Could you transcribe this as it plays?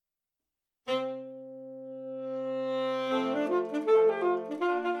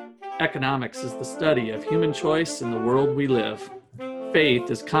Economics is the study of human choice in the world we live.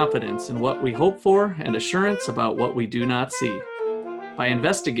 Faith is confidence in what we hope for and assurance about what we do not see. By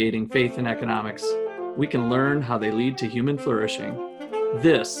investigating faith in economics, we can learn how they lead to human flourishing.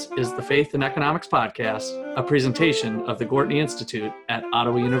 This is the Faith in Economics Podcast, a presentation of the Gortney Institute at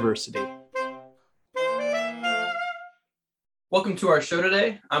Ottawa University. Welcome to our show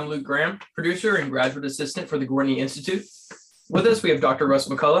today. I'm Luke Graham, producer and graduate assistant for the Gortney Institute. With us, we have Dr. Russ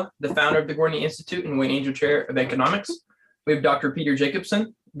McCullough, the founder of the Gortney Institute and Wayne Angell Chair of Economics. We have Dr. Peter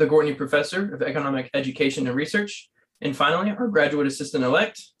Jacobson, the Gortney Professor of Economic Education and Research. And finally, our graduate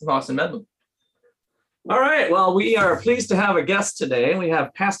assistant-elect, Lawson Medlin. All right, well, we are pleased to have a guest today. We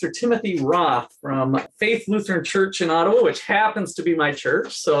have Pastor Timothy Roth from Faith Lutheran Church in Ottawa, which happens to be my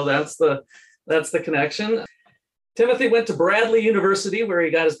church, so that's the connection. Timothy went to Bradley University, where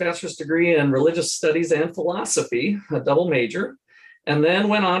he got his bachelor's degree in religious studies and philosophy, a double major, and then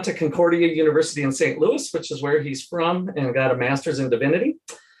went on to Concordia University in St. Louis, which is where he's from, and got a master's in divinity.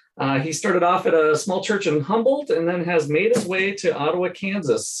 He started off at a small church in Humboldt and then has made his way to Ottawa,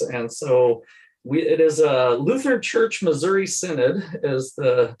 Kansas. And so it is a Lutheran Church Missouri Synod is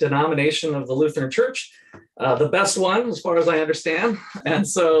the denomination of the Lutheran Church, the best one as far as I understand. And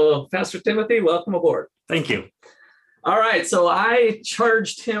so Pastor Timothy, welcome aboard. Thank you. All right, so I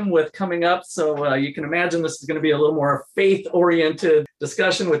charged him with coming up, so you can imagine this is going to be a little more faith-oriented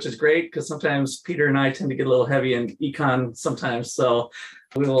discussion, which is great because sometimes Peter and I tend to get a little heavy in econ sometimes, so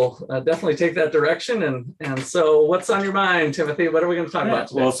we will definitely take that direction. And so what's on your mind, Timothy? What are we going to talk about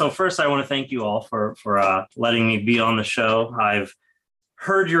today? Well, so first I want to thank you all for letting me be on the show. I've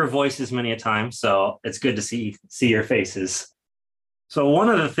heard your voices many a time, so it's good to see your faces. So one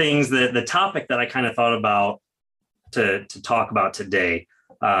of the things that the topic that I kind of thought about to talk about today,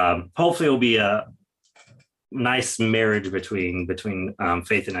 hopefully will be a nice marriage between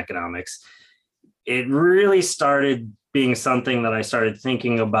faith and economics. It really started being something that I started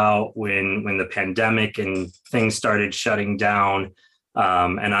thinking about when the pandemic and things started shutting down,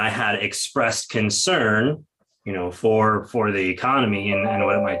 and I had expressed concern, for the economy and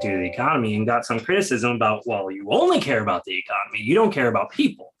what it might do to the economy, and got some criticism about, well, you only care about the economy, you don't care about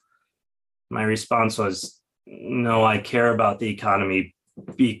people. My response was, no, I care about the economy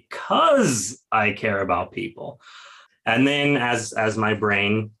because I care about people. And then as my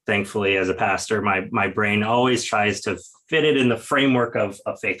brain, thankfully, as a pastor, my brain always tries to fit it in the framework of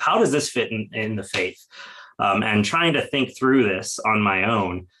faith. How does this fit in the faith? And trying to think through this on my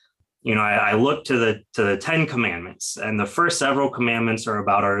own, I look to the 10 commandments, and the first several commandments are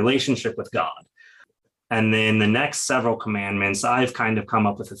about our relationship with God. And then the next several commandments, I've kind of come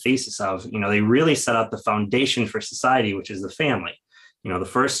up with a thesis of, they really set up the foundation for society, which is the family. The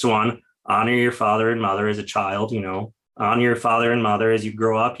first one, honor your father and mother as a child, honor your father and mother. As you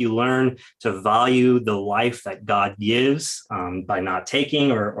grow up, you learn to value the life that God gives by not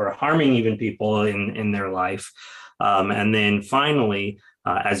taking or harming even people in their life. And then finally,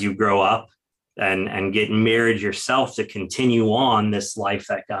 as you grow up, and get married yourself to continue on this life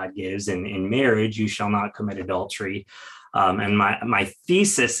that God gives. And in marriage, you shall not commit adultery. And my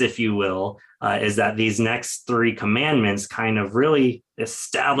thesis, if you will, is that these next three commandments kind of really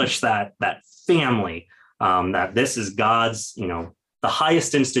establish that family, that this is God's, the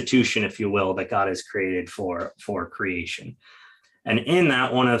highest institution, if you will, that God has created for creation. And in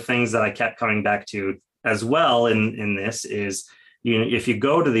that, one of the things that I kept coming back to as well in this is, if you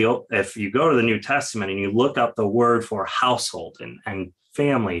go to the New Testament and you look up the word for household and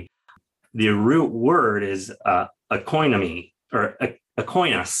family, the root word is oikonomy or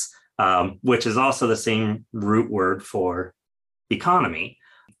oikonos, which is also the same root word for economy.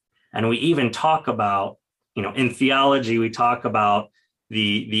 And we even talk about, in theology, we talk about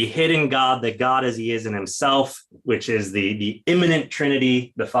the hidden God, the God as he is in himself, which is the immanent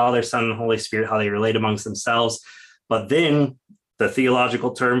Trinity, the Father, Son, and Holy Spirit, how they relate amongst themselves. But then the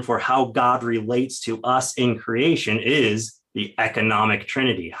theological term for how God relates to us in creation is the economic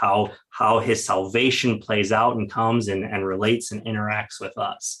Trinity, how his salvation plays out and comes and relates and interacts with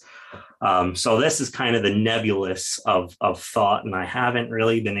us. So this is kind of the nebulous of thought, and I haven't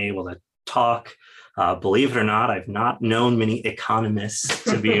really been able to talk. Believe it or not, I've not known many economists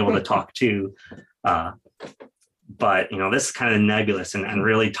to be able to talk to. But, this is kind of nebulous and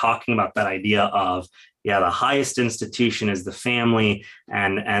really talking about that idea of, the highest institution is the family,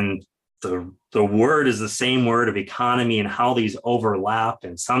 and the word is the same word of economy, and how these overlap.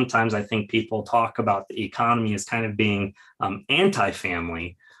 And sometimes I think people talk about the economy as kind of being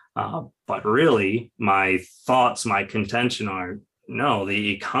anti-family, but really my contention are, no,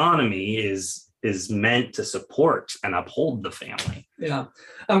 the economy is is meant to support and uphold the family. Yeah,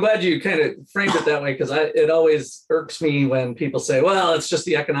 I'm glad you kind of framed it that way, because it always irks me when people say, well, it's just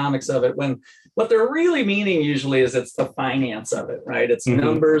the economics of it, when what they're really meaning usually is it's the finance of it, right? It's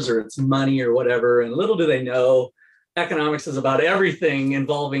numbers or it's money or whatever. And little do they know, economics is about everything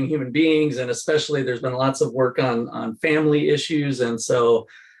involving human beings. And especially there's been lots of work on family issues. And so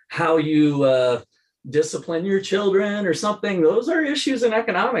how you discipline your children or something, those are issues in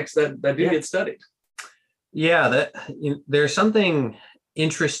economics that do get studied. Yeah, there's something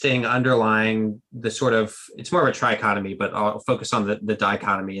interesting underlying the sort of, it's more of a trichotomy, but I'll focus on the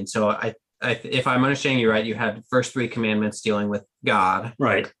dichotomy. And so if I'm understanding you right, you had the first 3 commandments dealing with God.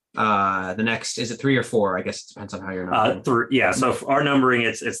 Right. The next, is it 3 or 4? I guess it depends on how you're numbering. Yeah. So our numbering,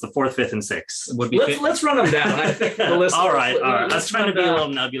 it's the 4th, 5th, and 6th. Would be let's run them down. I think the list. All right. Let's try to be a little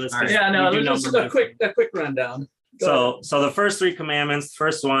nebulous. All right. Yeah, no, just a quick rundown. So the first 3 commandments,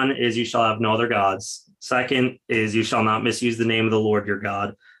 first one is you shall have no other gods. Second is you shall not misuse the name of the Lord your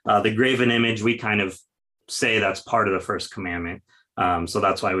God. The graven image, we kind of say that's part of the first commandment. So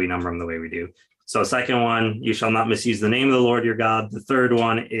that's why we number them the way we do. So second one, you shall not misuse the name of the Lord your God. The third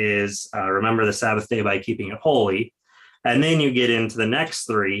one is remember the Sabbath day by keeping it holy. And then you get into the next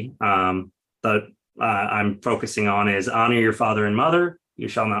 3 that I'm focusing on is honor your father and mother. You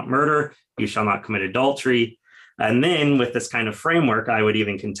shall not murder. You shall not commit adultery. And then with this kind of framework, I would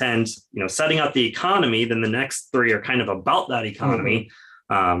even contend, setting up the economy, then the next 3 are kind of about that economy,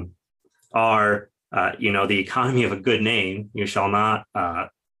 are, the economy of a good name. You shall not,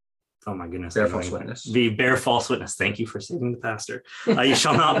 oh my goodness. Bear false witness. Bear false witness. Thank you for saving the pastor. You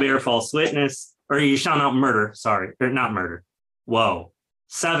shall not bear false witness, or you shall not murder. Sorry, or not murder. Whoa.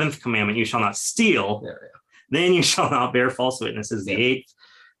 7th commandment, you shall not steal. Then you shall not bear false witness is the 8th.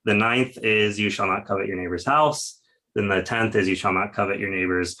 The 9th is you shall not covet your neighbor's house. Then the 10th is you shall not covet your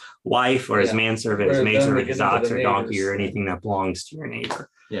neighbor's wife or his manservant, his maidservant, his ox or donkey, or anything that belongs to your neighbor.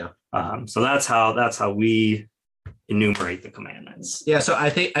 Yeah. So that's how we enumerate the commandments. Yeah. So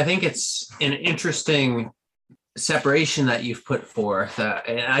I think it's an interesting separation that you've put forth,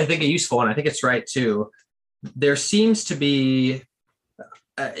 and I think a useful one. I think it's right too. There seems to be.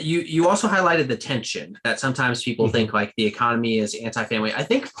 You also highlighted the tension that sometimes people think like the economy is anti-family. I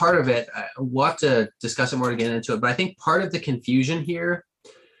think part of it, we'll have to discuss it more to get into it, but I think part of the confusion here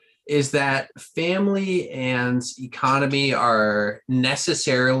is that family and economy are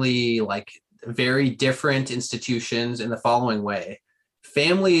necessarily like very different institutions in the following way.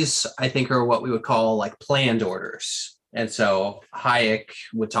 Families, I think, are what we would call like planned orders. And so Hayek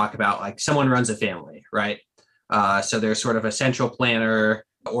would talk about like someone runs a family, right? So there's sort of a central planner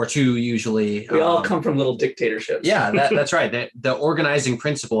or 2 usually. We all come from little dictatorships. Yeah, that's right. The organizing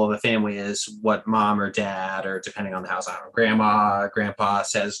principle of a family is what mom or dad, or depending on the house, I don't know, grandma, grandpa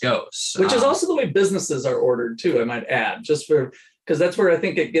says goes. Which is also the way businesses are ordered too, I might add, because that's where I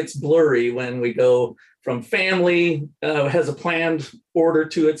think it gets blurry when we go from family has a planned order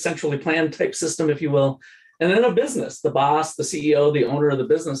to its centrally planned type system, if you will. And then a business, the boss, the CEO, the owner of the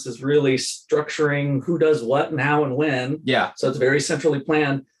business is really structuring who does what and how and when. Yeah. So it's very centrally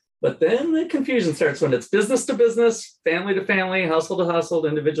planned. But then the confusion starts when it's business to business, family to family, household to household,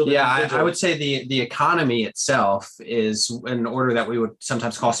 individual to individual. I would say the economy itself is an order that we would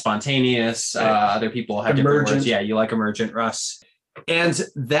sometimes call spontaneous. Right. Other people have different words. Yeah, you like emergent, Russ. And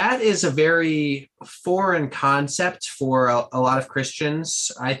that is a very foreign concept for a lot of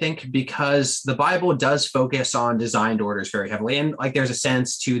Christians, I think, because the Bible does focus on designed orders very heavily. And like there's a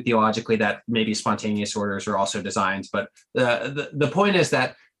sense too theologically that maybe spontaneous orders are also designed. But the point is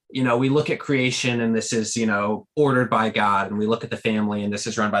that, we look at creation and this is, ordered by God, and we look at the family and this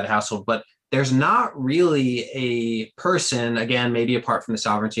is run by the household. But there's not really a person, again, maybe apart from the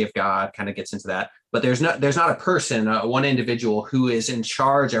sovereignty of God, kind of gets into that. But there's not a person, one individual who is in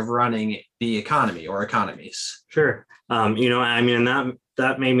charge of running the economy or economies. Sure. And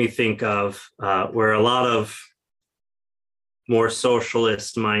that made me think of where a lot of more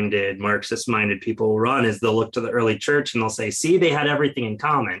socialist-minded, Marxist-minded people run is they'll look to the early church and they'll say, see, they had everything in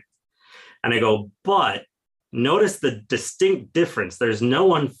common. And I go, but notice the distinct difference. There's no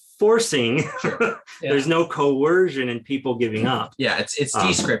one forcing. Sure. Yeah. There's no coercion in people giving up. Yeah, it's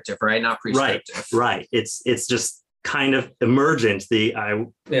descriptive, right? Not prescriptive. Right. It's just kind of emergent. I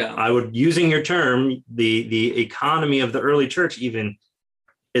would, using your term, the economy of the early church even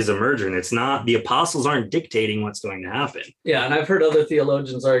is emergent. It's not, the apostles aren't dictating what's going to happen. Yeah, and I've heard other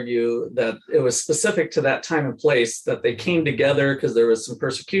theologians argue that it was specific to that time and place that they came together because there was some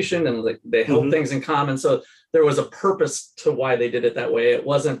persecution and they held things in common. So there was a purpose to why they did it that way. It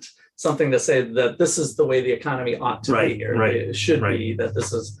wasn't something to say that this is the way the economy ought to be, or it should be, that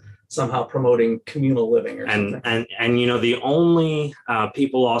this is somehow promoting communal living or something. And the only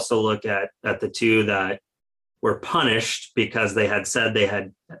people also look at the two that were punished because they had said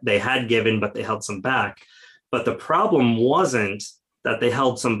they had given, but they held some back. But the problem wasn't that they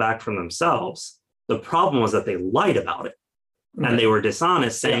held some back from themselves. The problem was that they lied about it. And they were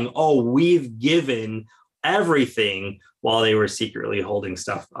dishonest, saying, "Oh, we've given everything," while they were secretly holding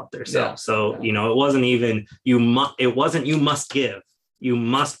stuff up themselves. So it wasn't even you must give, you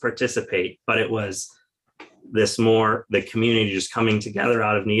must participate, but it was this more the community just coming together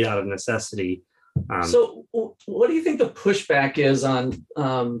out of need, out of necessity. So what do you think the pushback is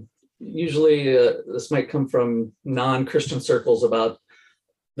on? Usually this might come from non-Christian circles about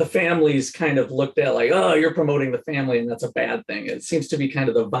the family's kind of looked at like, oh, you're promoting the family and that's a bad thing. It seems to be kind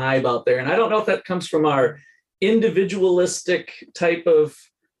of the vibe out there. And I don't know if that comes from our individualistic type of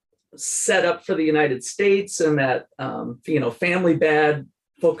setup for the United States and that, family bad,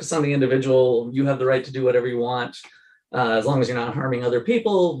 focus on the individual. You have the right to do whatever you want as long as you're not harming other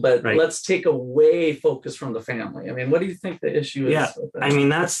people. But let's take away focus from the family. I mean, what do you think the issue is? Yeah,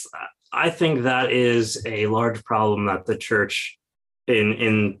 I think that is a large problem that the church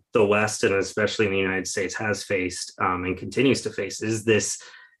in the West and especially in the United States has faced and continues to face is this,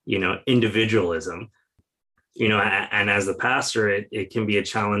 individualism, and as the pastor, it can be a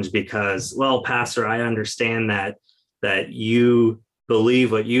challenge because, well, pastor, I understand that you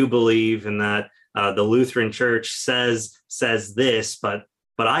believe what you believe and that the Lutheran Church says this, but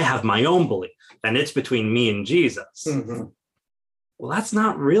I have my own belief and it's between me and Jesus. Mm-hmm. Well, that's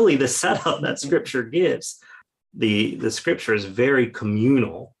not really the setup that Scripture gives. The Scripture is very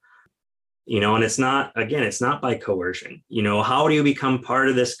communal, and it's not by coercion. How do you become part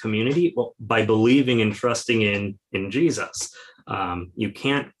of this community? Well, by believing and trusting in Jesus. You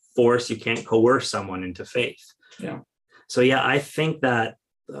can't coerce someone into faith. Yeah. So I think that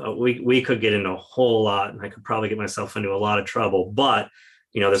we could get into a whole lot, and I could probably get myself into a lot of trouble. But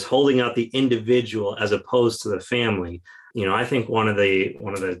this holding out the individual as opposed to the family. I think one of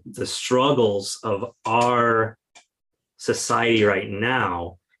the struggles of our society right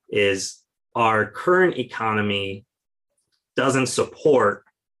now is our current economy doesn't support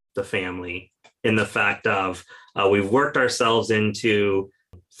the family in the fact of we've worked ourselves into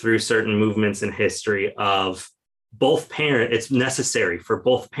through certain movements in history of both parents. It's necessary for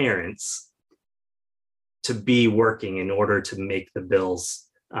both parents to be working in order to make the bills,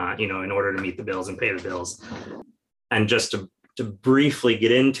 in order to meet the bills and pay the bills. And just to briefly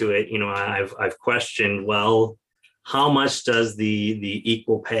get into it, I've questioned, well, how much does the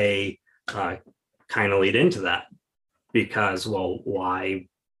equal pay kind of lead into that? Because, well, why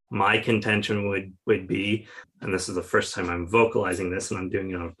my contention would be, and this is the first time I'm vocalizing this and I'm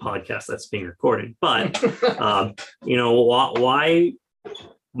doing it on a podcast that's being recorded, but, why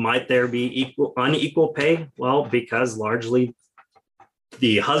might there be unequal pay? Well, because largely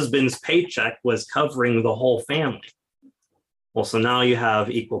the husband's paycheck was covering the whole family. Well, so now you have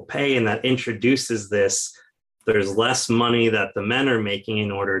equal pay, and that introduces this. There's less money that the men are making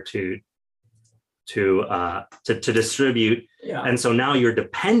in order to distribute, and so now you're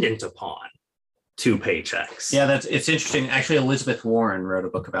dependent upon two paychecks. Yeah, it's interesting. Actually, Elizabeth Warren wrote a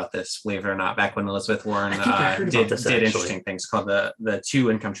book about this. Believe it or not, back when Elizabeth Warren did interesting things called the two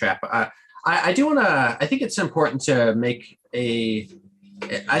income trap. I do want to. I think it's important to make a.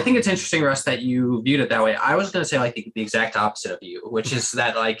 I think it's interesting, Russ, that you viewed it that way. I was going to say like the exact opposite of you, which is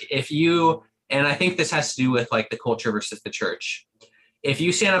that like if you, and I think this has to do with like the culture versus the church. If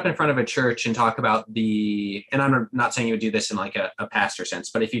you stand up in front of a church and talk about and I'm not saying you would do this in like a pastor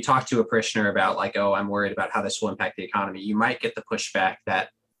sense, but if you talk to a parishioner about like, oh, I'm worried about how this will impact the economy, you might get the pushback that,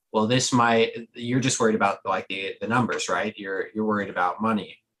 well, you're just worried about like the numbers, right? You're worried about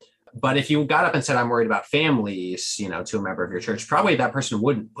money. But if you got up and said, I'm worried about families, to a member of your church, probably that person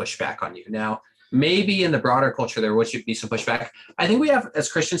wouldn't push back on you. Now, maybe in the broader culture, there would be some pushback. I think we as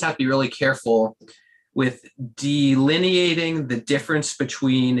Christians have to be really careful with delineating the difference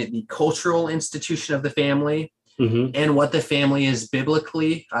between the cultural institution of the family and what the family is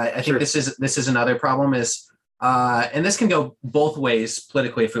biblically. I think this is another problem is, and this can go both ways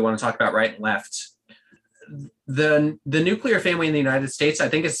politically if we want to talk about right and left. The nuclear family in the United States, I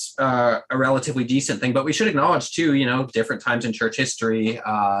think it's a relatively decent thing, but we should acknowledge too, different times in church history,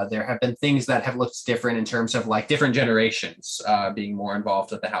 there have been things that have looked different in terms of like different generations being more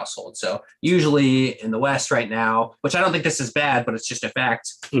involved with the household. So usually in the West right now, which I don't think this is bad, but it's just a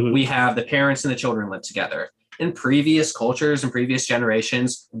fact, we have the parents and the children live together. In previous cultures and previous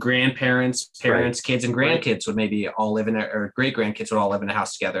generations, grandparents, parents, kids, and grandkids would maybe all live in or great grandkids would all live in a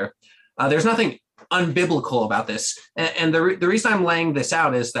house together. There's nothing unbiblical about this. And the reason I'm laying this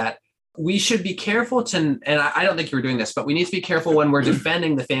out is that we should be careful to, and I don't think you were doing this, but we need to be careful when we're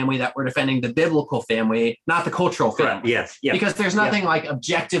defending the family, that we're defending the biblical family, not the cultural family. Correct. Yes. Yeah. Because there's nothing like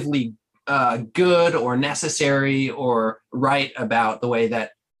objectively good or necessary or right about the way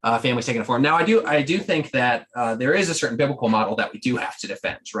that families taking a form. Now, I do think that there is a certain biblical model that we do have to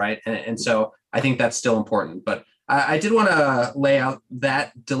defend, right? And so I think that's still important. But I did want to lay out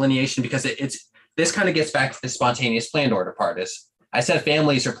that delineation because this kind of gets back to the spontaneous planned order part. Is I said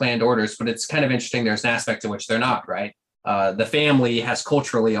families are planned orders, but it's kind of interesting. There's an aspect in which they're not, right? The family has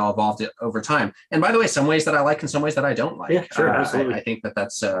culturally all evolved over time. And by the way, some ways that I like and some ways that I don't like. Yeah, sure, absolutely. I think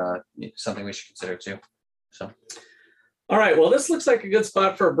that's something we should consider too. So. All right, well, this looks like a good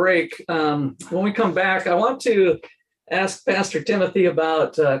spot for a break. When we come back, I want to ask Pastor Timothy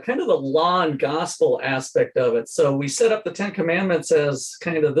about kind of the law and gospel aspect of it. So we set up the 10 Commandments as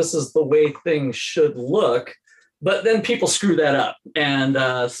kind of this is the way things should look, but then people screw that up. And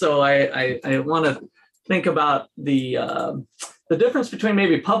so I want to think about the difference between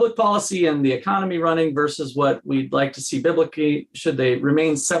maybe public policy and the economy running versus what we'd like to see biblically. Should they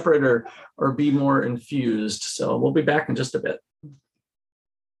remain separate or be more infused? So we'll be back in just a bit.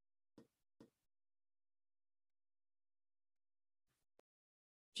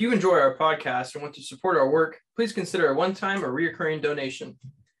 If you enjoy our podcast and want to support our work, please consider a one-time or recurring donation.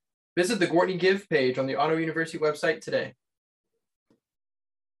 Visit the Gortney Give page on the Ottawa University website today.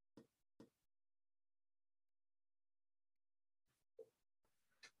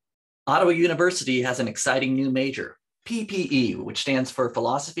 Ottawa University has an exciting new major, PPE, which stands for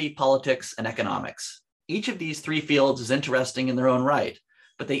Philosophy, Politics, and Economics. Each of these three fields is interesting in their own right,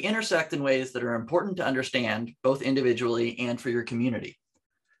 but they intersect in ways that are important to understand both individually and for your community.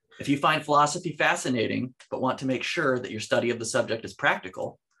 If you find philosophy fascinating, but want to make sure that your study of the subject is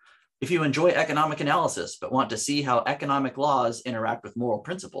practical, if you enjoy economic analysis, but want to see how economic laws interact with moral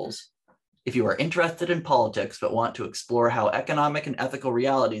principles, if you are interested in politics, but want to explore how economic and ethical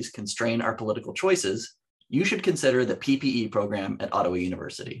realities constrain our political choices, you should consider the PPE program at Ottawa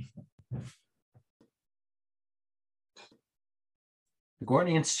University. The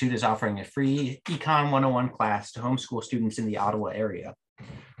Gortney Institute is offering a free Econ 101 class to homeschool students in the Ottawa area.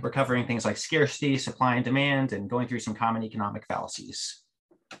 We're covering things like scarcity, supply and demand, and going through some common economic fallacies.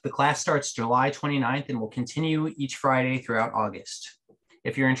 The class starts July 29th and will continue each Friday throughout August.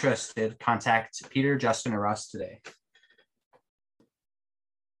 If you're interested, contact Peter, Justin, or Russ today.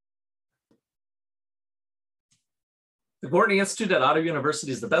 The Gortney Institute at Ottawa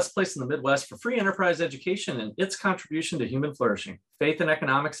University is the best place in the Midwest for free enterprise education and its contribution to human flourishing, faith and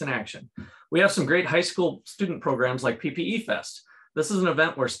economics in action. We have some great high school student programs like PPE Fest. This is an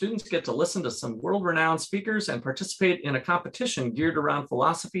event where students get to listen to some world-renowned speakers and participate in a competition geared around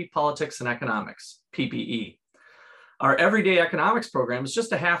philosophy, politics, and economics, PPE. Our everyday economics program is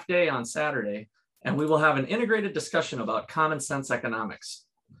just a half day on Saturday, and we will have an integrated discussion about common sense economics.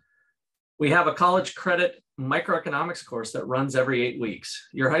 We have a college credit microeconomics course that runs every 8 weeks.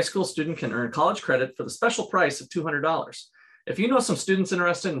 Your high school student can earn college credit for the special price of $200. If you know some students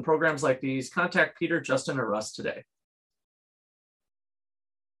interested in programs like these, contact Peter, Justin, or Russ today.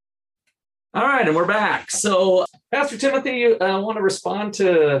 All right, and we're back. So, Pastor Timothy, I want to respond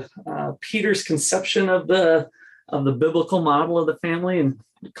to Peter's conception of the biblical model of the family and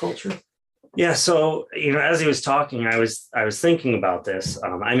culture. Yeah. So, as he was talking, I was thinking about this.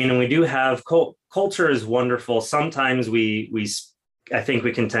 And we do have culture is wonderful. Sometimes I think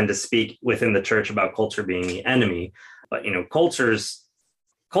we can tend to speak within the church about culture being the enemy, but culture is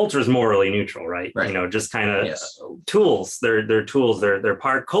morally neutral, right? Just kind of tools. They're tools. They're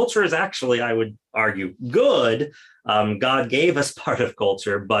part. Culture is actually, I would argue, good. God gave us part of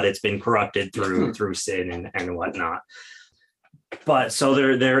culture, but it's been corrupted through sin and whatnot. But so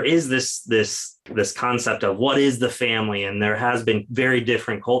there is this concept of what is the family, and there has been very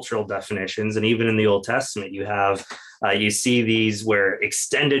different cultural definitions. And even in the Old Testament, you see these where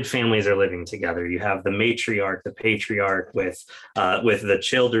extended families are living together. You have the matriarch, the patriarch with the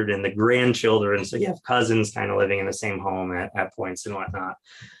children and the grandchildren. So you have cousins kind of living in the same home at points and whatnot.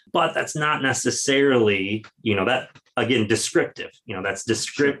 But that's not necessarily, that again, descriptive. That's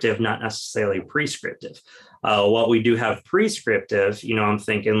descriptive, not necessarily prescriptive. What we do have prescriptive, I'm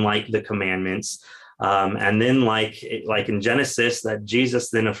thinking like the commandments. And then like in Genesis that Jesus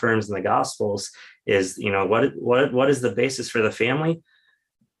then affirms in the Gospels is, what is the basis for the family?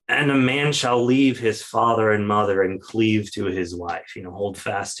 And a man shall leave his father and mother and cleave to his wife, hold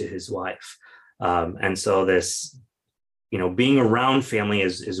fast to his wife. And so this, being around family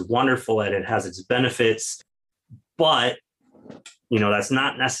is wonderful and it has its benefits, but, that's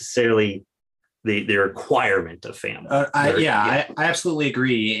not necessarily the requirement of family. I absolutely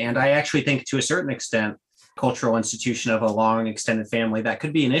agree. And I actually think to a certain extent, cultural institution of a long extended family, that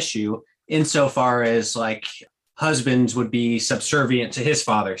could be an issue insofar as like husbands would be subservient to his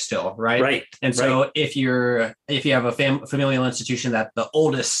father still, right? Right. And so if you have a familial institution that the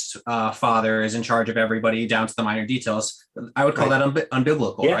oldest father is in charge of everybody down to the minor details, I would call that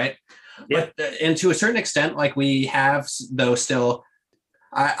unbiblical, right? Yeah. But and to a certain extent, like we have though still,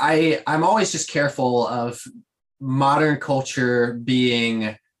 I'm always just careful of modern culture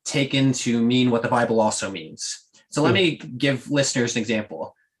being taken to mean what the Bible also means. So let me give listeners an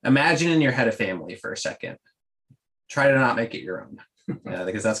example. Imagine in your head a family for a second. Try to not make it your own,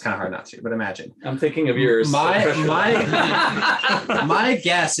 because that's kind of hard not to, but imagine. I'm thinking of yours. My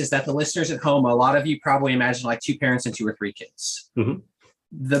guess is that the listeners at home, a lot of you probably imagine like 2 parents and 2 or 3 kids. Mm-hmm.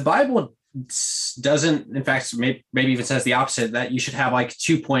 The Bible doesn't, in fact, maybe even says the opposite, that you should have like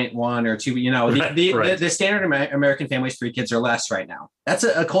 2.1 or 2, the standard American family is 3 kids or less right now. That's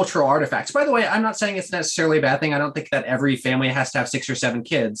a cultural artifact. By the way, I'm not saying it's necessarily a bad thing. I don't think that every family has to have 6 or 7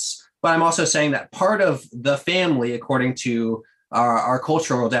 kids, but I'm also saying that part of the family, according to our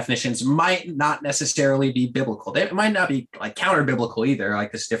cultural definitions, might not necessarily be biblical. They might not be like counter biblical either.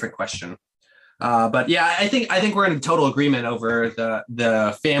 Like this is a different question. But yeah, I think we're in total agreement over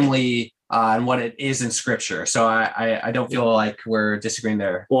the family and what it is in Scripture. So I don't feel like we're disagreeing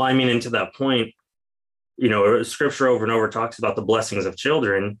there. Well, I mean, and to that point, Scripture over and over talks about the blessings of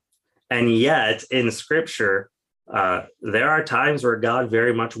children, and yet in Scripture, there are times where God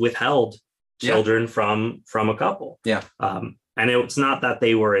very much withheld children from a couple. Yeah. And it's not that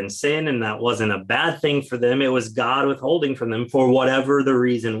they were in sin and that wasn't a bad thing for them. It was God withholding from them for whatever the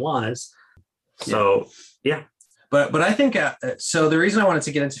reason was. So, yeah. But I think, so the reason I wanted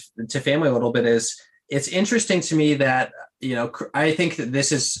to get into family a little bit is it's interesting to me that, I think that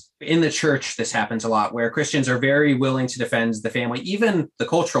this is in the church, this happens a lot where Christians are very willing to defend the family, even the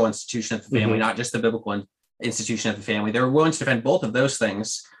cultural institution of the family, not just the biblical institution of the family. They're willing to defend both of those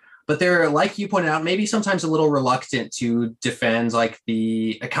things. But they're, like you pointed out, maybe sometimes a little reluctant to defend like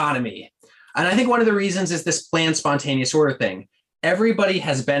the economy. And I think one of the reasons is this planned spontaneous order thing. Everybody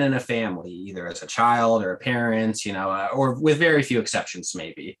has been in a family, either as a child or a parent, or with very few exceptions,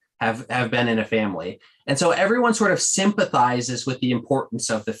 maybe have been in a family. And so everyone sort of sympathizes with the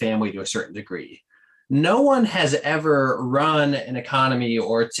importance of the family to a certain degree. No one has ever run an economy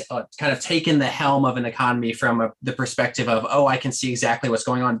or kind of taken the helm of an economy from the perspective of, I can see exactly what's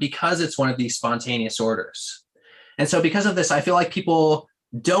going on, because it's one of these spontaneous orders. And so because of this, I feel like people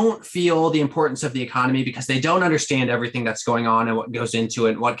don't feel the importance of the economy because they don't understand everything that's going on and what goes into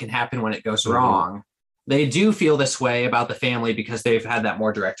it and what can happen when it goes wrong. They do feel this way about the family because they've had that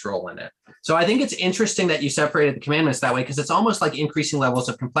more direct role in it. So I think it's interesting that you separated the commandments that way, because it's almost like increasing levels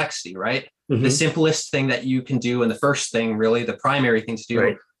of complexity, right? The simplest thing that you can do, and the first thing, really, the primary thing to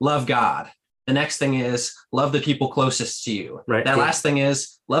do, love God. The next thing is love the people closest to you. Right. That last thing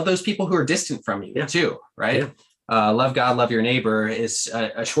is love those people who are distant from you too, right? Love God, love your neighbor is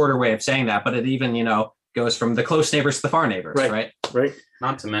a shorter way of saying that, but it even, goes from the close neighbors to the far neighbors, right?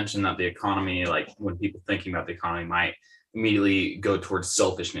 Not to mention that the economy, like when people thinking about the economy, might immediately go towards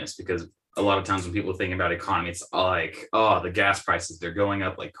selfishness, because a lot of times when people think about economy, it's like, the gas prices, they're going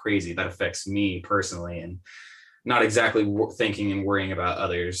up like crazy. That affects me personally, and not exactly thinking and worrying about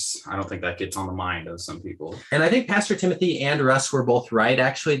others. I don't think that gets on the mind of some people. And I think Pastor Timothy and Russ were both right,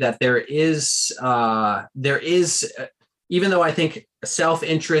 actually, that there is, even though I think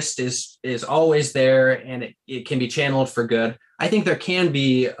self-interest is always there and it can be channeled for good, I think there can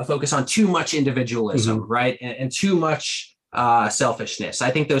be a focus on too much individualism, right? And too much selfishness. I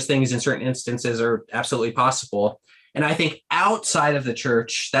think those things in certain instances are absolutely possible. And I think outside of the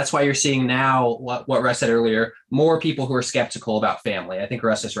church, that's why you're seeing now what Russ said earlier, more people who are skeptical about family. I think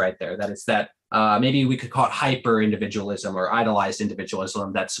Russ is right there, that it's that maybe we could call it hyper individualism or idolized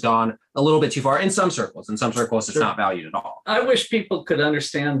individualism that's gone a little bit too far in some circles. In some circles, it's not valued at all. I wish people could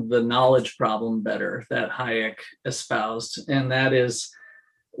understand the knowledge problem better that Hayek espoused. And that is,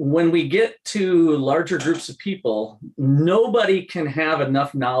 when we get to larger groups of people, nobody can have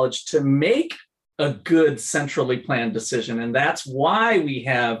enough knowledge to make a good centrally planned decision. And that's why we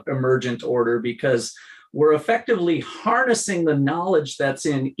have emergent order, because we're effectively harnessing the knowledge that's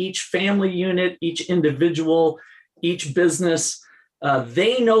in each family unit, each individual, each business.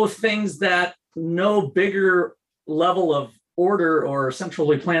 They know things that no bigger level of order or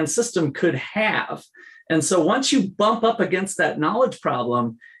centrally planned system could have. And so once you bump up against that knowledge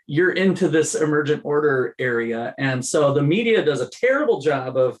problem, you're into this emergent order area. And so the media does a terrible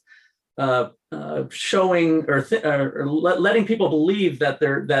job of showing or letting people believe that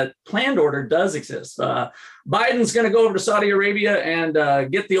that planned order does exist. Biden's going to go over to Saudi Arabia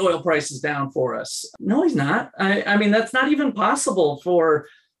and get the oil prices down for us. No, he's not. I mean, that's not even possible for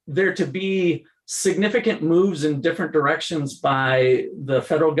there to be significant moves in different directions by the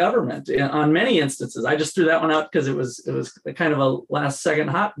federal government on many instances. I just threw that one out because it was kind of a last second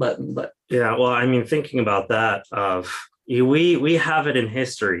hot button. But yeah, well, I mean, thinking about that, we have it in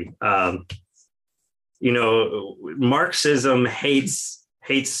history. Marxism hates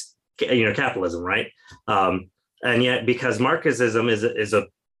capitalism, right? And yet, because Marxism is a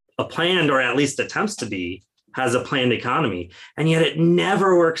planned, or at least attempts to be, has a planned economy, and yet it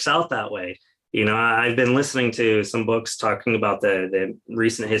never works out that way. I've been listening to some books talking about the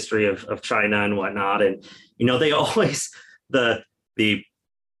recent history of China and whatnot. And, they always, the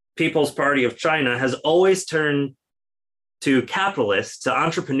People's Party of China has always turned to capitalists, to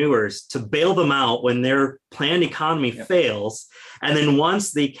entrepreneurs, to bail them out when their planned economy fails. And then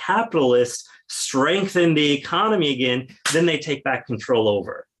once the capitalists strengthen the economy again, then they take back control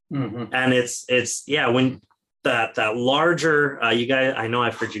over. Mm-hmm. And it's when that larger, you guys, I know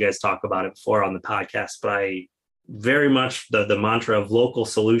I've heard you guys talk about it before on the podcast, but I very much the mantra of local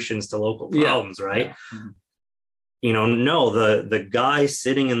solutions to local problems, right? Yeah. Mm-hmm. No, the guy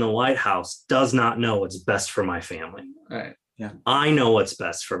sitting in the White House does not know what's best for my family. Right. Yeah. I know what's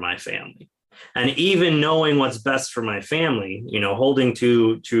best for my family. And even knowing what's best for my family, holding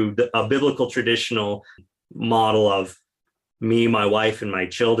to a biblical traditional model of me, my wife, and my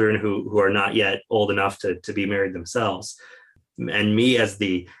children who are not yet old enough to be married themselves, and me as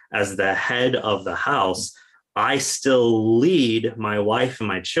the head of the house, I still lead my wife and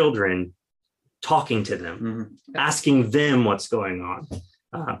my children, talking to them, mm-hmm. asking them what's going on.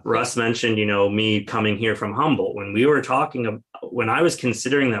 Russ mentioned, me coming here from Humboldt. When we were talking, when I was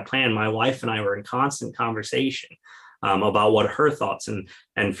considering that plan, my wife and I were in constant conversation about what her thoughts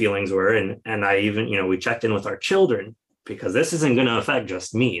and feelings were. And I even, we checked in with our children, because this isn't going to affect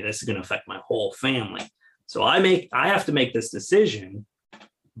just me. This is going to affect my whole family. So I have to make this decision,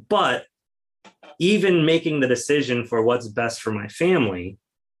 but even making the decision for what's best for my family,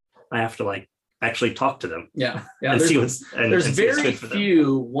 I have to actually talk to them. Yeah. And see there's very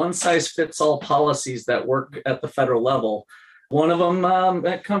few one size fits all policies that work at the federal level. One of them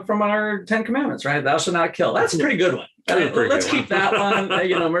that come from our 10 Commandments, right? Thou shalt not kill. That's a pretty good one. Let's keep that one.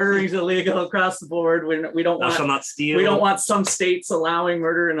 Murdering is illegal across the board. We don't want. Thou shalt not steal. We don't want some states allowing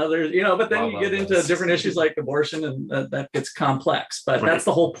murder and others. But then you get into different issues like abortion, and that gets complex. But that's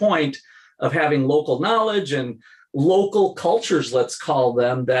the whole point of having local knowledge and local cultures, let's call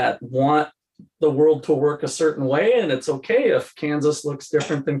them, that want the world to work a certain way, and it's okay if Kansas looks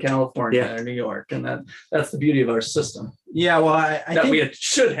different than California or New York, and that's the beauty of our system. Yeah, well, I think we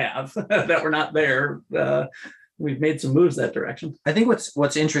should have that we're not there. We've made some moves that direction. I think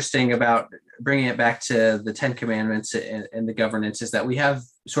what's interesting about bringing it back to the 10 Commandments and the governance is that we have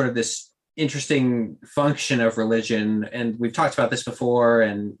sort of this interesting function of religion, and we've talked about this before.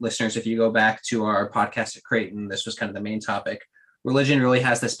 And listeners, if you go back to our podcast at Creighton, this was kind of the main topic. Religion really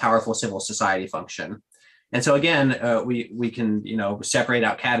has this powerful civil society function. And so again, we can, separate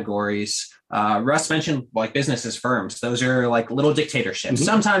out categories. Russ mentioned businesses, firms. Those are like little dictatorships, mm-hmm.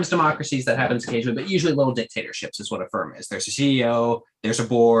 sometimes democracies that happens occasionally, but usually little dictatorships is what a firm is. There's a CEO, there's a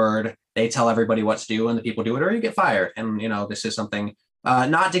board, they tell everybody what to do and the people do it or you get fired. And, this is something,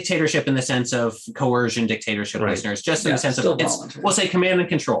 not dictatorship in the sense of coercion dictatorship, right. Listeners, just in the sense of, we'll say command and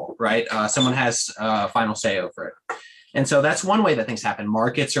control, right? Someone has final say over it. And so that's one way that things happen.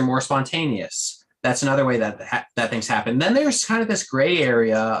 Markets are more spontaneous. That's another way that things happen. Then there's kind of this gray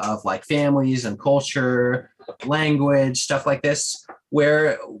area of families and culture, language, stuff like this,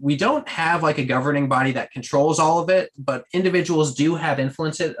 where we don't have a governing body that controls all of it, but individuals do have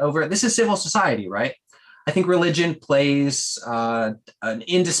influence over it. This is civil society, right? I think religion plays an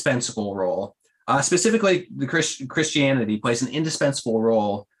indispensable role. Specifically, the Christianity plays an indispensable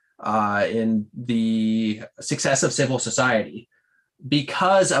role in the success of civil society,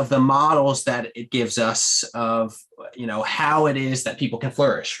 because of the models that it gives us of, how it is that people can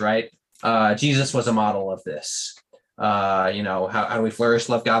flourish, right? Jesus was a model of this. How do we flourish?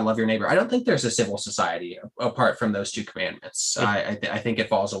 Love God, love your neighbor. I don't think there's a civil society apart from those two commandments. I think it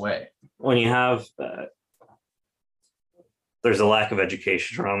falls away. When you have, there's a lack of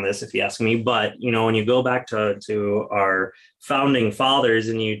education around this, if you ask me. But, when you go back to our founding fathers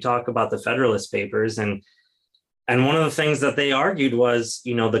and you talk about the Federalist Papers, and one of the things that they argued was,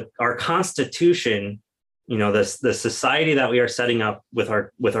 our Constitution, the society that we are setting up with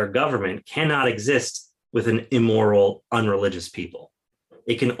our government cannot exist with an immoral, unreligious people.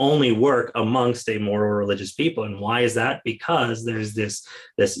 it can only work amongst a moral religious people. And why is that? Because there's this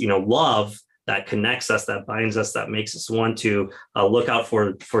love that connects us, that binds us, that makes us want to look out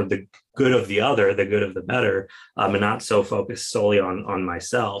for the good of the other, the good of the better, and not so focused solely on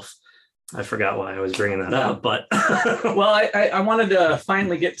myself. I forgot why I was bringing that up, but well, I wanted to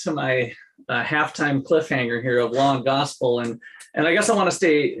finally get to my halftime cliffhanger here of law and gospel, and I guess I want to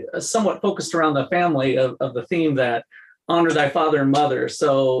stay somewhat focused around the family of the theme that honor thy father and mother.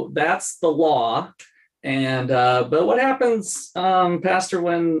 So that's the law. And but what happens, Pastor,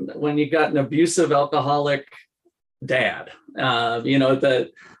 when you got an abusive alcoholic dad?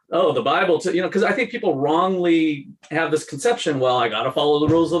 The Bible, because I think people wrongly have this conception. Well, I got to follow the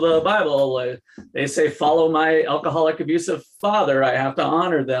rules of the Bible. They say follow my alcoholic abusive father. I have to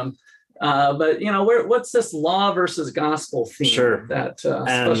honor them. But what's this law versus gospel theme? Sure. That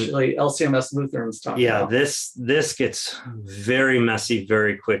especially LCMS Lutherans talk about? Yeah, this gets very messy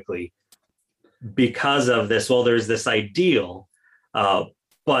very quickly. Because of this, well, there's this ideal,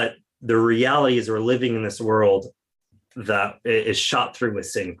 but the reality is we're living in this world that is shot through with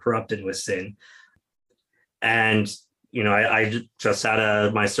sin, corrupted with sin. And, I just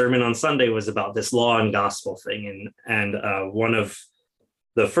had my sermon on Sunday was about this law and gospel thing. And one of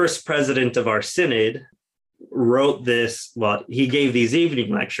the first president of our synod wrote this, he gave these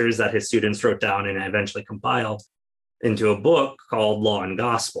evening lectures that his students wrote down and eventually compiled into a book called Law and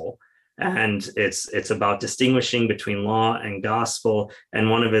Gospel. And it's about distinguishing between law and gospel. And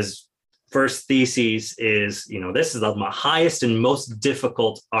one of his first theses is, this is the highest and most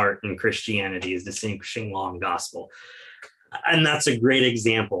difficult art in Christianity, is distinguishing law and gospel. And that's a great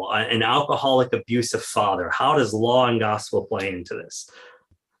example. An alcoholic, abusive father. How does law and gospel play into this?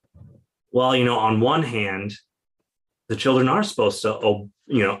 Well, on one hand, the children are supposed to,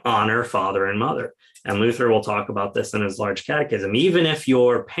 honor father and mother. And Luther will talk about this in his large catechism. Even if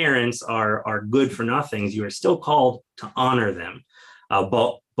your parents are good for nothings, you are still called to honor them.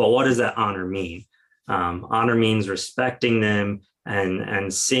 But what does that honor mean? Honor means respecting them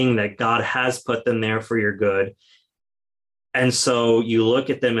and seeing that God has put them there for your good. And so you look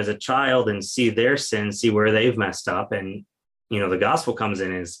at them as a child and see their sin, see where they've messed up. And, the gospel comes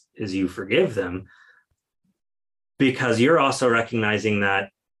in as you forgive them, because you're also recognizing that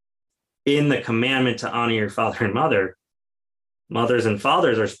in the commandment to honor your father and mother, mothers and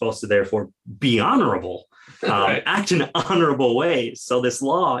fathers are supposed to therefore be honorable, Right. act in honorable ways. So this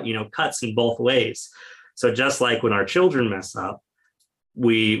law, cuts in both ways. So just like when our children mess up,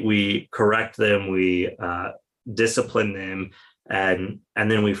 we correct them, we discipline them, and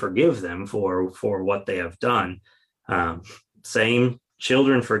then we forgive them for what they have done. Same,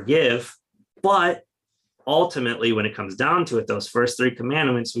 children forgive, but ultimately, when it comes down to it, those first three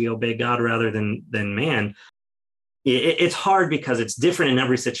commandments, we obey God rather than man. It's hard because it's different in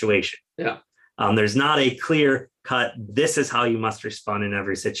every situation. Yeah. There's not a clear cut, this is how you must respond in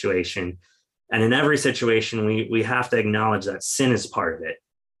every situation. And in every situation, we have to acknowledge that sin is part of it.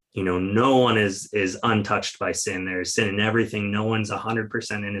 No one is untouched by sin. There's sin in everything. No one's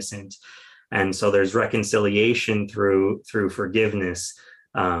 100% innocent. And so there's reconciliation through forgiveness.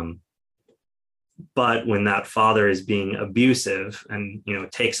 But when that father is being abusive and,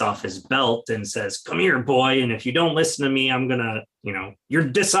 takes off his belt and says, come here, boy, and if you don't listen to me, I'm going to, you're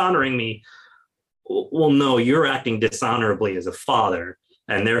dishonoring me. Well, no, you're acting dishonorably as a father.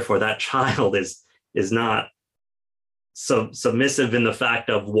 And therefore that child is not submissive in the fact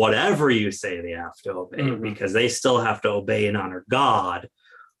of whatever you say they have to obey, because they still have to obey and honor God,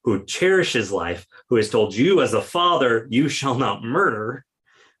 who cherishes life, who has told you as a father, you shall not murder,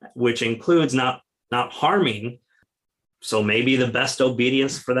 which includes not harming. So maybe the best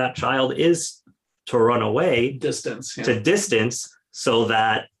obedience for that child is to run away, Distance. Yeah. to distance, so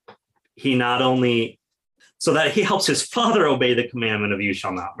that he helps his father obey the commandment of you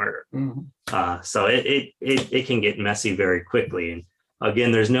shall not murder. Mhm. So it can get messy very quickly. And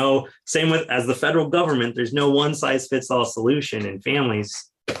again, there's no, as the federal government, there's no one size fits all solution in families.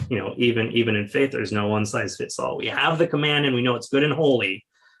 Even in faith, there's no one size fits all. We have the command and we know it's good and holy,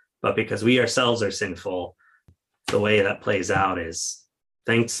 but because we ourselves are sinful, the way that plays out is,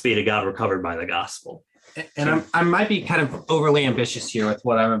 thanks be to God, we're covered by the gospel. And I might be kind of overly ambitious here with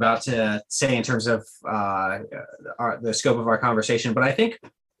what I'm about to say in terms of the scope of our conversation, but I think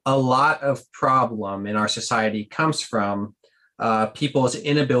a lot of problem in our society comes from people's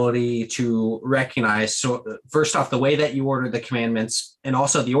inability to recognize, so first off, the way that you order the commandments and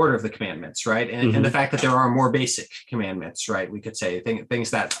also the order of the commandments, right? And the fact that there are more basic commandments, right? We could say things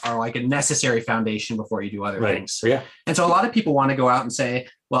that are like a necessary foundation before you do other things. Yeah. And so a lot of people want to go out and say,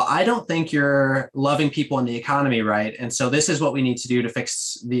 well, I don't think you're loving people in the economy right. And so this is what we need to do to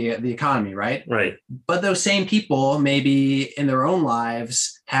fix the economy, right? Right. But those same people maybe in their own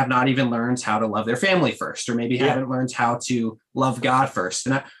lives have not even learned how to love their family first, or maybe haven't learned how to love God first.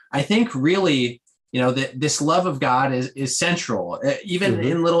 And I think really, this love of God is central, even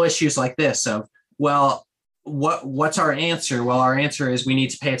in little issues like this of, well, what's our answer? Well, our answer is we need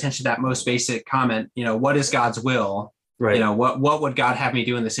to pay attention to that most basic comment. What is God's will? Right. What would God have me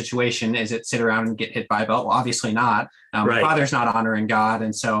do in this situation? Is it sit around and get hit by a belt? Well, obviously not. Right. My father's not honoring God.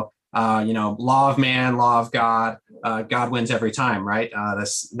 And so, law of man, law of God, God wins every time, right?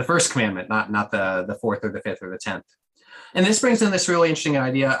 That's the first commandment, not the fourth or the fifth or the 10th. And this brings in this really interesting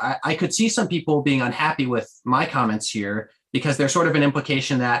idea. I could see some people being unhappy with my comments here because there's sort of an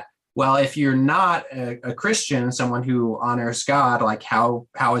implication that, well, if you're not a Christian, someone who honors God, like how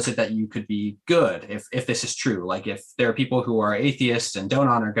is it that you could be good if this is true? Like if there are people who are atheists and don't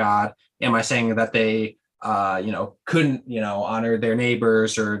honor God, am I saying that they, couldn't, honor their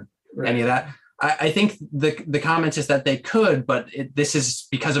neighbors or any of that? I think the comment is that they could, but this is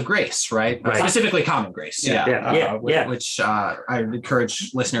because of grace, right? Specifically common grace. Which I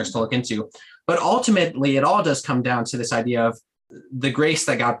encourage listeners to look into. But ultimately, it all does come down to this idea of the grace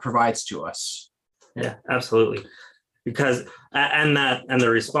that God provides to us. Yeah, absolutely. Because and the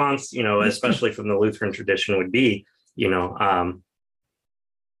response, especially from the Lutheran tradition would be,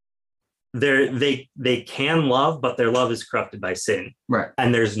 they can love, but their love is corrupted by sin. Right.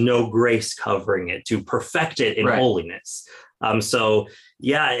 And there's no grace covering it to perfect it in holiness.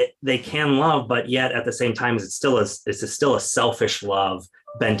 They can love, but yet at the same time, it's still a selfish love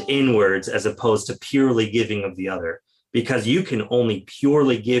bent inwards as opposed to purely giving of the other. Because you can only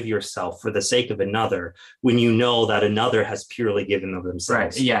purely give yourself for the sake of another when you know that another has purely given of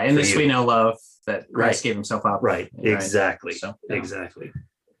themselves. Right. Yeah. In this we know love that Christ gave himself up. Right. Exactly. So, exactly.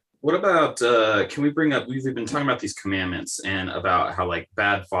 What about, can we bring up, we've been talking about these commandments and about how like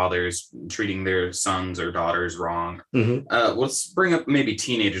bad fathers treating their sons or daughters wrong. Let's bring up maybe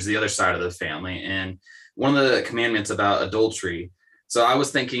teenagers, the other side of the family. And one of the commandments about adultery. So I was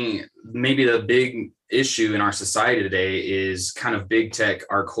thinking maybe the big issue in our society today is kind of big tech,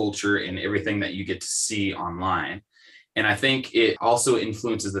 our culture, and everything that you get to see online. And I think it also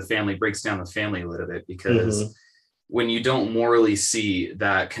influences the family, breaks down the family a little bit, because when you don't morally see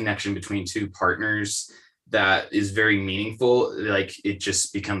that connection between two partners that is very meaningful, like it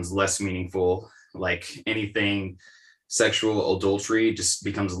just becomes less meaningful. Like anything sexual adultery just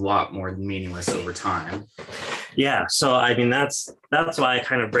becomes a lot more meaningless over time. Yeah. So, I mean, that's why I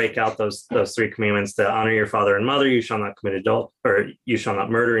kind of break out those three commandments: to honor your father and mother, you shall not commit you shall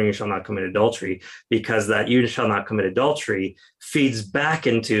not murder, and you shall not commit adultery, because that you shall not commit adultery feeds back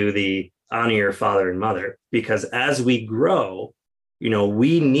into the honor your father and mother. Because as we grow,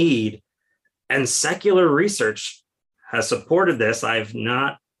 we need, and secular research has supported this.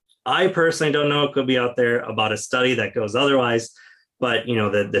 I personally don't know, it could be out there about a study that goes otherwise, but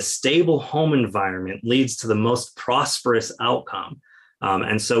the stable home environment leads to the most prosperous outcome.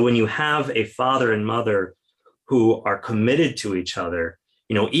 And so when you have a father and mother who are committed to each other,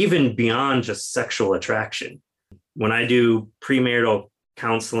 even beyond just sexual attraction, when I do premarital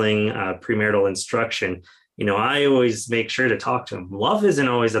counseling, premarital instruction, I always make sure to talk to them. Love isn't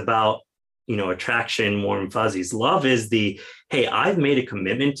always about attraction, warm fuzzies. Love is hey, I've made a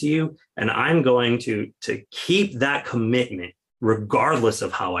commitment to you, and I'm going to keep that commitment regardless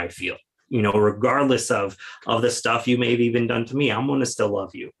of how I feel, regardless of the stuff you may have even done to me. I'm going to still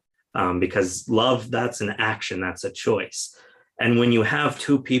love you, because love, that's an action, that's a choice. And when you have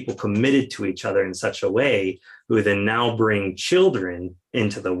two people committed to each other in such a way, who then now bring children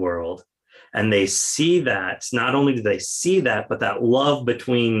into the world, and they see that, not only do they see that, but that love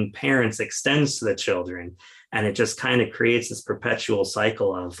between parents extends to the children. And it just kind of creates this perpetual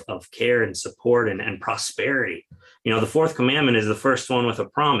cycle of care and support and prosperity. The fourth commandment is the first one with a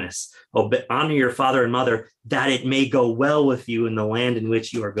promise: honor your father and mother, that it may go well with you in the land in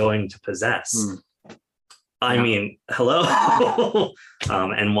which you are going to possess. I mean, hello.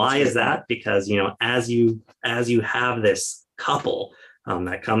 And why is that? Because, as you have this couple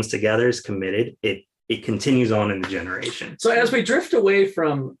that comes together, is committed, it continues on in the generation. So as we drift away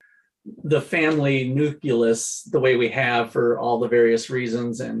from the family nucleus the way we have for all the various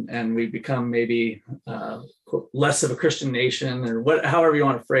reasons, and we become maybe less of a Christian nation, or however you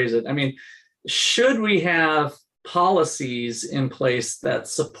want to phrase it. I mean, should we have policies in place that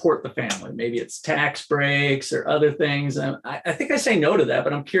support the family? Maybe it's tax breaks or other things. And I think I say no to that,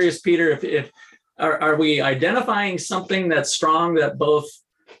 but I'm curious, Peter, if are we identifying something that's strong that both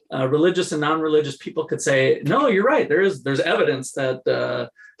religious and non-religious people could say, no, you're right. There's evidence that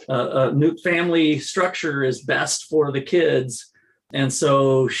a new family structure is best for the kids. And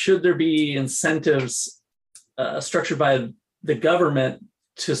so should there be incentives structured by the government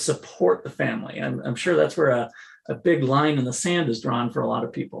to support the family? I'm sure that's where a big line in the sand is drawn for a lot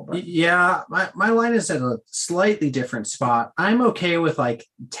of people. But. Yeah, my line is at a slightly different spot. I'm okay with like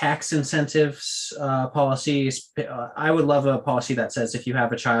tax incentives policies. I would love a policy that says if you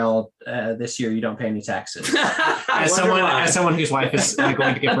have a child this year, you don't pay any taxes. As someone whose wife is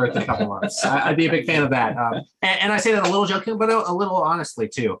going to give birth in a couple months, I'd be a big fan of that. And I say that a little joking, but a little honestly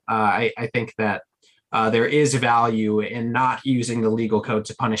too. I think that there is value in not using the legal code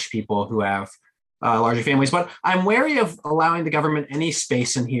to punish people who have larger families, but I'm wary of allowing the government any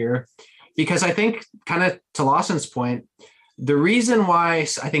space in here because I think, kind of to Lawson's point, the reason why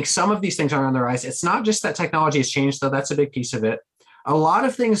I think some of these things are on the rise, it's not just that technology has changed, though that's a big piece of it. A lot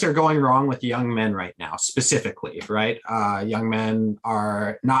of things are going wrong with young men right now, specifically, right? Young men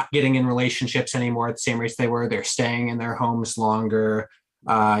are not getting in relationships anymore at the same rates they were. They're staying in their homes longer.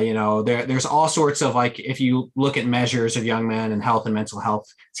 There's all sorts of, like, if you look at measures of young men and health and mental health,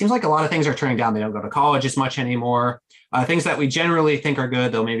 it seems like a lot of things are turning down. They don't go to college as much anymore. Things that we generally think are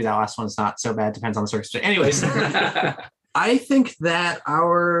good, though maybe that last one's not so bad, depends on the circumstance. Anyways, I think that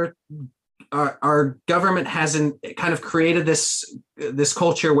our government hasn't kind of created this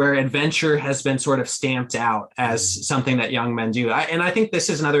culture where adventure has been sort of stamped out as something that young men do. And I think this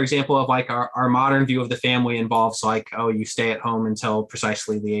is another example of like our modern view of the family involves like, oh, you stay at home until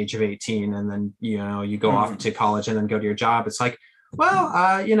precisely the age of 18. And then, you go off to college and then go to your job. It's like, well,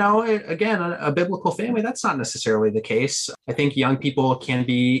 again, a biblical family, that's not necessarily the case. I think young people can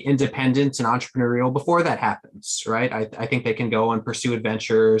be independent and entrepreneurial before that happens, right? I think they can go and pursue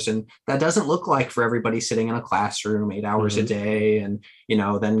adventures, and that doesn't look like for everybody sitting in a classroom 8 hours a day and,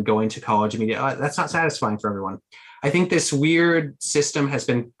 then going to college immediately. That's not satisfying for everyone. I think this weird system has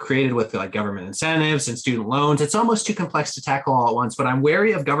been created with like government incentives and student loans. It's almost too complex to tackle all at once, but I'm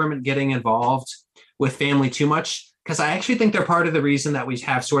wary of government getting involved with family too much, because I actually think they're part of the reason that we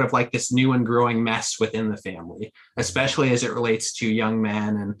have sort of like this new and growing mess within the family, especially as it relates to young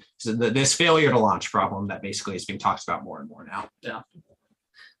men and this failure to launch problem that basically is being talked about more and more now. Yeah.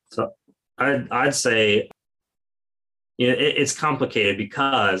 So I'd say it's complicated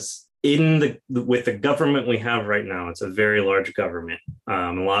because with the government we have right now, it's a very large government,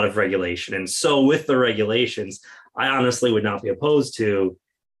 a lot of regulation. And so with the regulations, I honestly would not be opposed to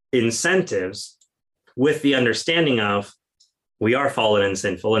incentives with the understanding of we are fallen and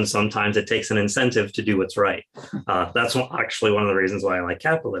sinful, and sometimes it takes an incentive to do what's right. That's actually one of the reasons why I like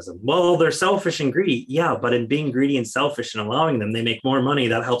capitalism. Well, they're selfish and greedy. Yeah, but in being greedy and selfish and allowing them, they make more money.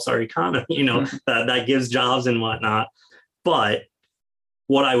 That helps our economy, that gives jobs and whatnot. But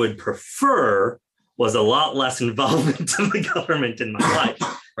what I would prefer was a lot less involvement of the government in my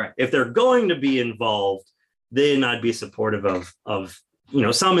life. Right. If they're going to be involved, then I'd be supportive of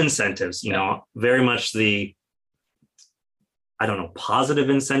some incentives, very much the, positive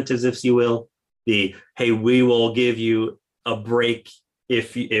incentives, if you will, the, hey, we will give you a break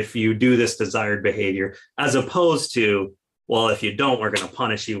if you do this desired behavior, as opposed to, well, if you don't, we're going to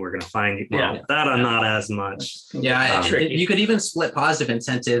punish you. We're going to fine you. Well, that I'm not as much. Yeah, you could even split positive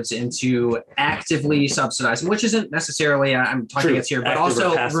incentives into actively subsidizing, which isn't necessarily, I'm talking against here, but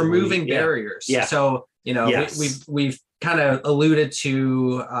also removing barriers. Yeah. So, we've kind of alluded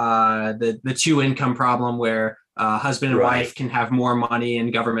to the two income problem where husband and wife can have more money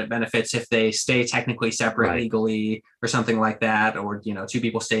and government benefits if they stay technically separate legally or something like that, or two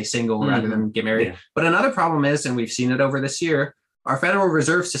people stay single rather than get married. But another problem is, and we've seen it over this year, our Federal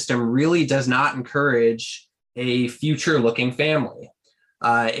Reserve System really does not encourage a future looking family.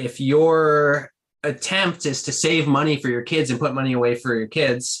 If your attempt is to save money for your kids and put money away for your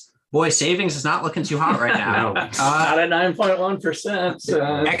kids, boy, savings is not looking too hot right now. Not at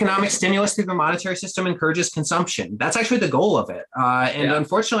 9.1%. Economic stimulus through the monetary system encourages consumption. That's actually the goal of it.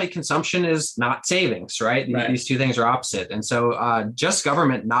 Unfortunately, consumption is not savings, right? These two things are opposite. And so just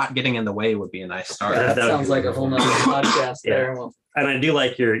government not getting in the way would be a nice start. That sounds like a whole nother podcast there. Well, and I do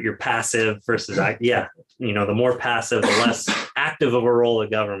like your passive versus, the more passive, the less active of a role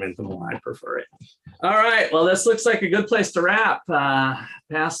of government, the more I prefer it. All right. Well, this looks like a good place to wrap.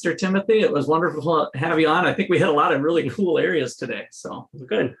 Pastor Timothy, it was wonderful to have you on. I think we hit a lot of really cool areas today. So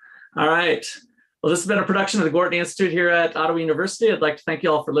good. All right. Well, this has been a production of the Gortney Institute here at Ottawa University. I'd like to thank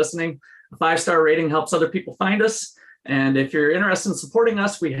you all for listening. A 5-star rating helps other people find us. And if you're interested in supporting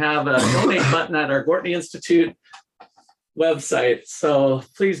us, we have a donate button at our Gortney Institute website. So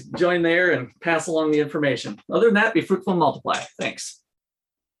please join there and pass along the information. Other than that, be fruitful and multiply. Thanks.